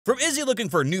From Izzy looking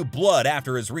for new blood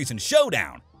after his recent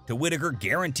showdown, to Whittaker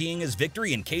guaranteeing his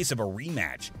victory in case of a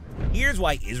rematch. Here's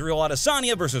why Israel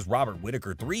Adesanya vs. Robert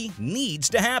Whittaker 3 needs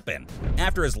to happen.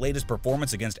 After his latest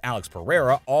performance against Alex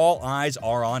Pereira, all eyes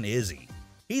are on Izzy.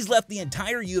 He's left the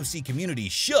entire UFC community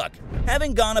shook.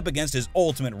 Having gone up against his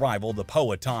ultimate rival, the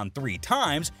Powhatan, 3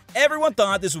 times, everyone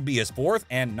thought this would be his 4th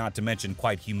and not to mention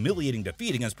quite humiliating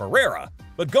defeat against Pereira.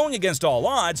 But going against all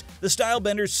odds, the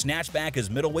Stylebender snatched back his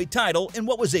middleweight title in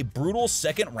what was a brutal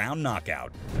second-round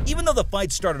knockout. Even though the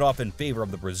fight started off in favor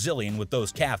of the Brazilian with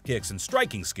those calf kicks and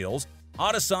striking skills,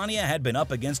 Adesanya had been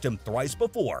up against him thrice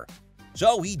before.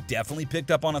 So he definitely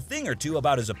picked up on a thing or two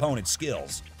about his opponent's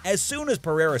skills. As soon as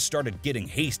Pereira started getting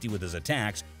hasty with his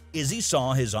attacks, Izzy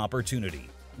saw his opportunity.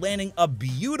 Landing a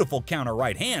beautiful counter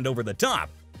right hand over the top,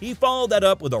 he followed that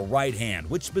up with a right hand,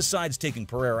 which besides taking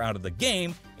Pereira out of the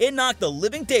game, it knocked the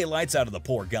living daylights out of the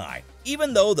poor guy.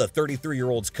 Even though the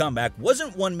 33-year-old's comeback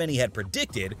wasn't one many had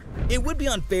predicted, it would be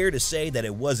unfair to say that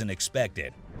it wasn't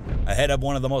expected. Ahead of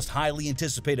one of the most highly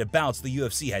anticipated bouts the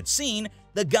UFC had seen,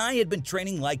 the guy had been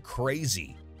training like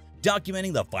crazy,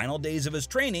 documenting the final days of his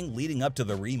training leading up to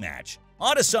the rematch.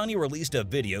 Adesanya released a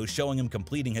video showing him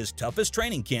completing his toughest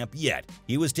training camp yet.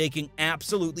 He was taking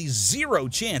absolutely zero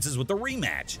chances with the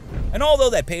rematch. And although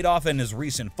that paid off in his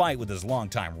recent fight with his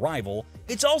longtime rival,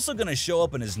 it's also going to show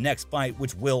up in his next fight,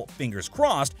 which will, fingers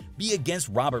crossed, be against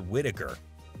Robert Whittaker.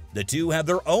 The two have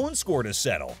their own score to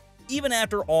settle. Even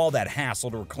after all that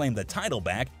hassle to reclaim the title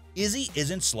back, Izzy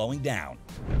isn't slowing down.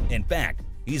 In fact,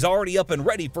 he's already up and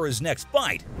ready for his next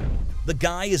fight. The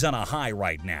guy is on a high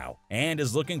right now and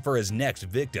is looking for his next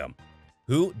victim,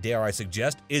 who, dare I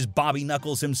suggest, is Bobby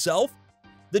Knuckles himself.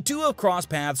 The two have crossed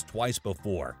paths twice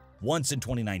before, once in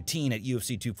 2019 at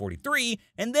UFC 243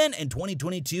 and then in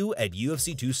 2022 at UFC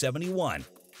 271.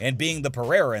 And being the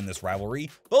Pereira in this rivalry,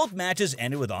 both matches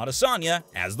ended with Adesanya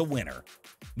as the winner.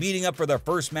 Meeting up for their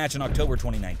first match in October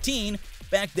 2019,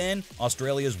 back then,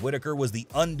 Australia's Whittaker was the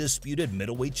undisputed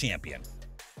middleweight champion.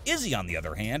 Izzy, on the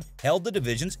other hand, held the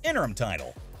division's interim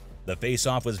title. The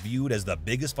face-off was viewed as the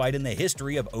biggest fight in the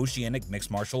history of Oceanic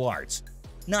mixed martial arts.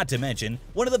 Not to mention,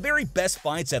 one of the very best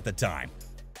fights at the time.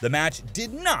 The match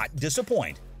did not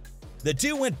disappoint. The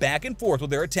two went back and forth with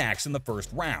their attacks in the first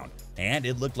round, and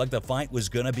it looked like the fight was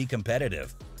gonna be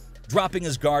competitive. Dropping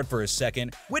his guard for a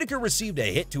second, Whittaker received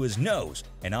a hit to his nose,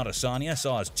 and Adesanya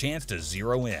saw his chance to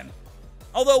zero in.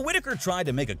 Although Whittaker tried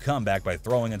to make a comeback by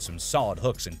throwing in some solid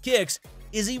hooks and kicks,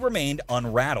 Izzy remained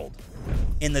unrattled.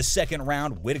 In the second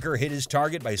round, Whittaker hit his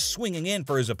target by swinging in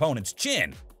for his opponent's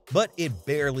chin, but it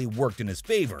barely worked in his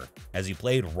favor, as he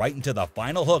played right into the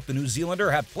final hook the New Zealander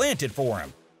had planted for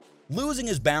him. Losing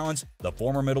his balance, the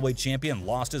former middleweight champion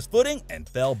lost his footing and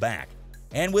fell back.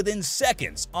 And within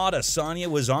seconds, Adesanya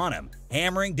was on him,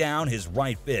 hammering down his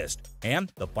right fist,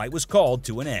 and the fight was called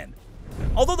to an end.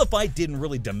 Although the fight didn't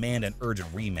really demand an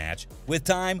urgent rematch, with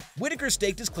time, Whittaker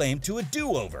staked his claim to a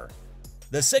do-over.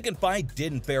 The second fight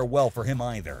didn't fare well for him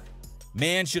either.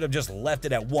 Man should have just left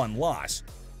it at one loss.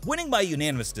 Winning by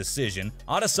unanimous decision,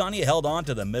 Adesanya held on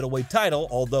to the middleweight title,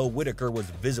 although Whittaker was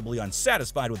visibly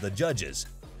unsatisfied with the judges.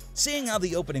 Seeing how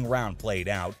the opening round played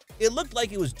out, it looked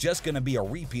like it was just going to be a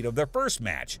repeat of their first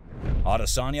match.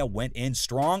 Adesanya went in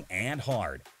strong and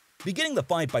hard, beginning the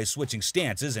fight by switching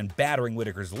stances and battering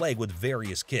Whittaker's leg with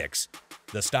various kicks.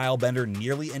 The Stylebender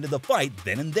nearly ended the fight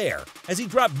then and there, as he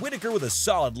dropped Whittaker with a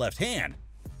solid left hand.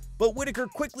 But Whittaker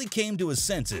quickly came to his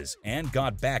senses and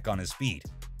got back on his feet.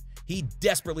 He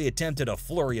desperately attempted a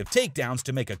flurry of takedowns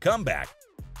to make a comeback,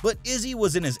 but Izzy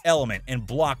was in his element and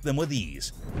blocked them with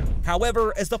ease.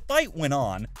 However, as the fight went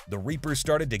on, the Reaper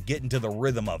started to get into the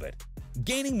rhythm of it.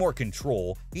 Gaining more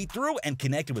control, he threw and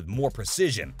connected with more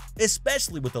precision,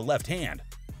 especially with the left hand.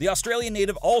 The Australian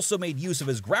native also made use of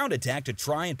his ground attack to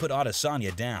try and put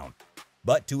Adesanya down.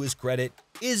 But to his credit,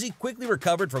 Izzy quickly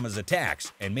recovered from his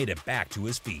attacks and made it back to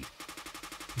his feet.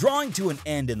 Drawing to an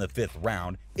end in the 5th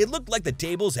round, it looked like the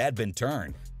tables had been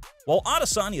turned. While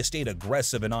Adesanya stayed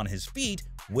aggressive and on his feet,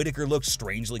 Whittaker looked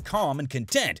strangely calm and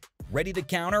content, ready to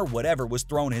counter whatever was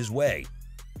thrown his way.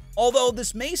 Although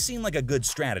this may seem like a good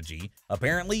strategy,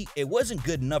 apparently it wasn't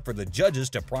good enough for the judges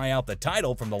to pry out the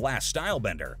title from the last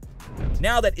Stylebender.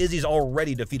 Now that Izzy's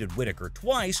already defeated Whittaker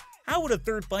twice, how would a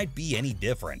third fight be any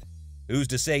different? Who's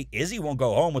to say Izzy won't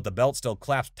go home with the belt still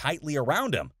clasped tightly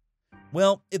around him?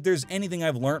 Well, if there's anything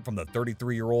I've learned from the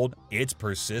 33-year-old, it's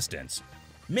persistence.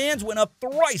 Mans went up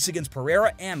thrice against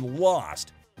Pereira and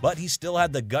lost, but he still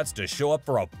had the guts to show up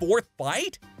for a 4th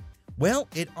fight? Well,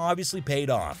 it obviously paid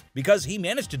off, because he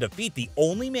managed to defeat the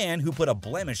only man who put a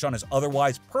blemish on his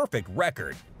otherwise perfect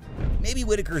record. Maybe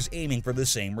Whittaker's aiming for the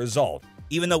same result,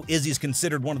 Even though Izzy's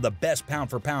considered one of the best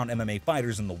pound-for-pound MMA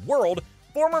fighters in the world,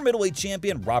 former middleweight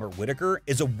champion Robert Whittaker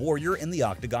is a warrior in the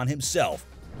octagon himself,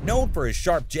 known for his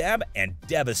sharp jab and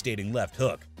devastating left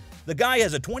hook. The guy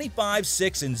has a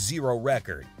 25-6-0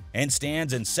 record and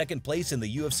stands in second place in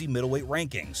the UFC middleweight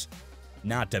rankings.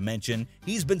 Not to mention,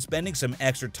 he's been spending some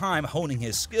extra time honing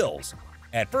his skills.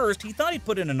 At first, he thought he'd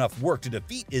put in enough work to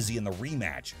defeat Izzy in the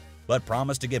rematch, but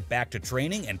promised to get back to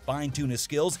training and fine-tune his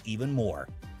skills even more.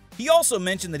 He also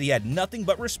mentioned that he had nothing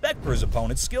but respect for his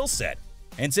opponent's skill set,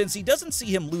 and since he doesn't see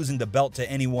him losing the belt to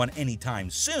anyone anytime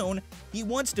soon, he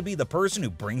wants to be the person who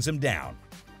brings him down.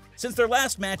 Since their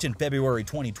last match in February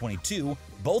 2022,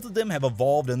 both of them have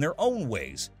evolved in their own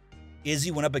ways.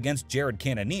 Izzy went up against Jared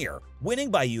Cannonier,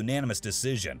 winning by unanimous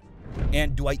decision.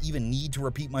 And do I even need to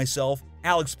repeat myself?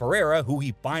 Alex Pereira, who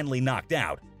he finally knocked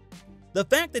out. The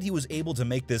fact that he was able to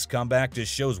make this comeback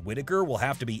just shows Whittaker will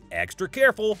have to be extra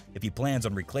careful if he plans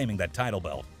on reclaiming that title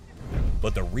belt.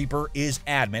 But the Reaper is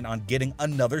adamant on getting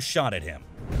another shot at him,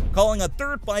 calling a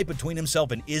third fight between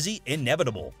himself and Izzy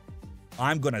inevitable.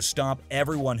 "I'm gonna stomp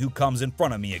everyone who comes in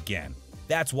front of me again.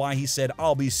 That's why he said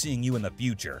I'll be seeing you in the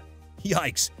future."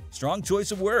 Yikes, strong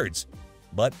choice of words.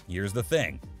 But here's the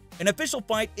thing, an official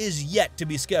fight is yet to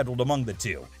be scheduled among the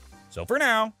two. So for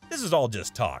now, this is all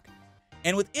just talk.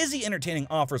 And with Izzy entertaining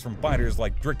offers from fighters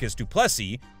like Dricus du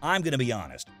Plessis, I'm gonna be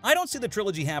honest, I don't see the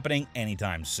trilogy happening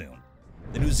anytime soon.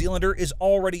 The New Zealander is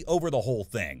already over the whole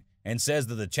thing and says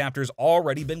that the chapter's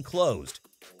already been closed.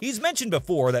 He's mentioned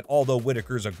before that although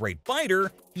Whittaker's a great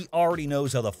fighter, he already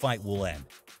knows how the fight will end.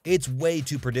 It's way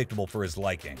too predictable for his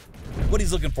liking. What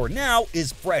he's looking for now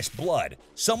is fresh blood,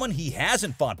 someone he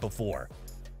hasn't fought before.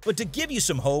 But to give you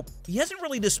some hope, he hasn't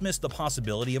really dismissed the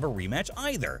possibility of a rematch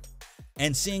either.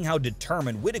 And seeing how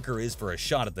determined Whittaker is for a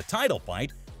shot at the title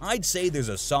fight, I'd say there's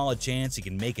a solid chance he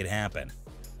can make it happen.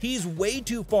 He's way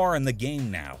too far in the game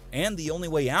now, and the only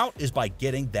way out is by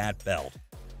getting that belt.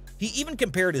 He even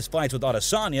compared his fights with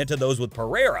Adesanya to those with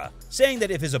Pereira, saying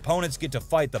that if his opponents get to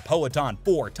fight the Poetan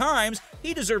 4 times,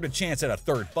 he deserved a chance at a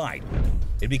third fight.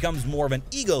 It becomes more of an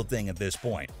ego thing at this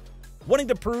point, wanting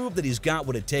to prove that he's got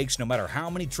what it takes no matter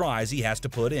how many tries he has to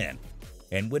put in.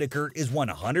 And Whittaker is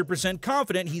 100%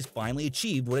 confident he's finally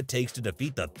achieved what it takes to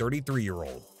defeat the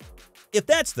 33-year-old. If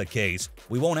that's the case,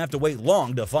 we won't have to wait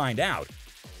long to find out.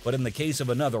 But in the case of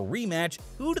another rematch,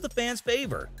 who do the fans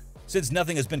favor? Since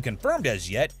nothing has been confirmed as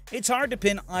yet, it's hard to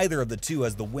pin either of the two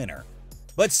as the winner.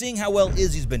 But seeing how well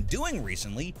Izzy's been doing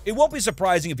recently, it won't be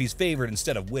surprising if he's favored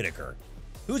instead of Whittaker,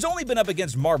 who's only been up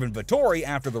against Marvin Vettori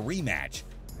after the rematch.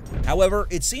 However,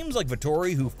 it seems like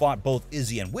Vettori, who fought both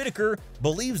Izzy and Whittaker,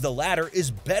 believes the latter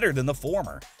is better than the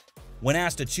former. When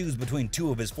asked to choose between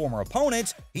two of his former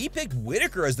opponents, he picked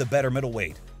Whittaker as the better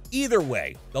middleweight. Either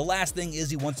way, the last thing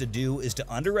Izzy wants to do is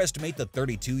to underestimate the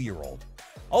 32-year-old.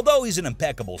 Although he's an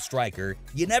impeccable striker,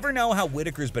 you never know how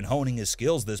Whittaker's been honing his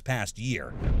skills this past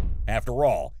year. After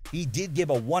all, he did give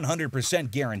a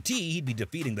 100% guarantee he'd be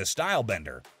defeating the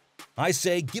Stylebender. I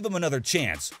say give him another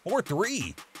chance, or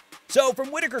 3. So from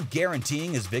Whittaker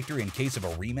guaranteeing his victory in case of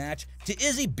a rematch, to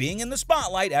Izzy being in the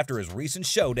spotlight after his recent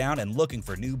showdown and looking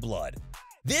for new blood.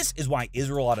 This is why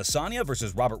Israel Adesanya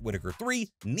vs. Robert Whittaker 3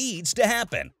 needs to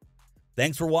happen.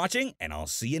 Thanks for watching, and I'll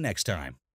see you next time.